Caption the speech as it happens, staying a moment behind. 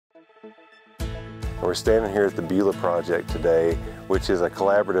We're standing here at the Beulah project today, which is a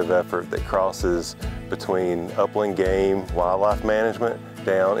collaborative effort that crosses between upland game, wildlife management,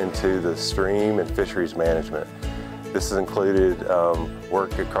 down into the stream and fisheries management. This has included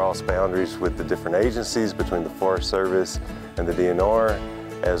work across boundaries with the different agencies between the Forest Service and the DNR,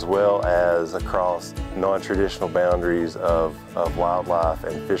 as well as across non-traditional boundaries of wildlife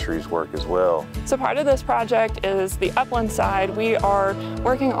and fisheries work as well. So part of this project is the upland side. We are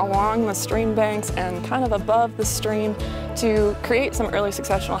working along the stream banks and kind of above the stream to create some early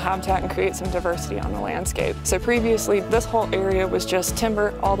successional habitat and create some diversity on the landscape. So previously this whole area was just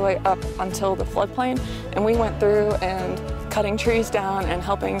timber all the way up until the floodplain, and we went through and cutting trees down and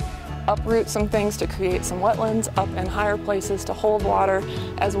helping uproot some things to create some wetlands up in higher places to hold water,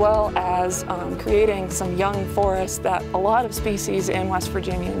 as well as creating some young forests that a lot of species in West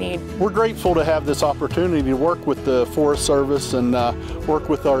Virginia need. We're grateful to have this opportunity to work with the Forest Service and work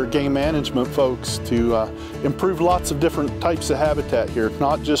with our game management folks to improve lots of different types of habitat here,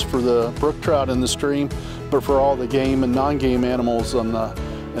 not just for the brook trout in the stream, but for all the game and non-game animals in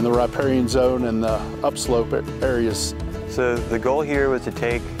the riparian zone and the upslope areas. So the goal here was to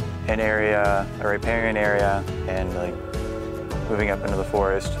take an area, a riparian area, and moving up into the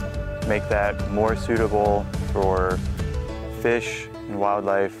forest, make that more suitable for fish and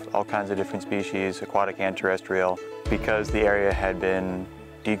wildlife, all kinds of different species, aquatic and terrestrial, because the area had been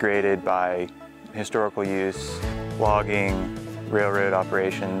degraded by historical use, logging, railroad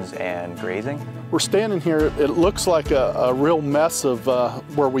operations, and grazing. We're standing here, it looks like a real mess of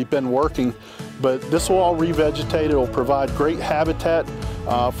where we've been working, but this will all revegetate. It will provide great habitat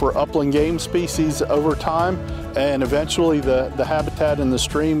for upland game species over time, and eventually the habitat in the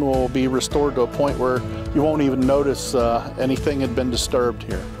stream will be restored to a point where you won't even notice anything had been disturbed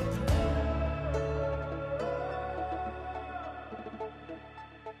here.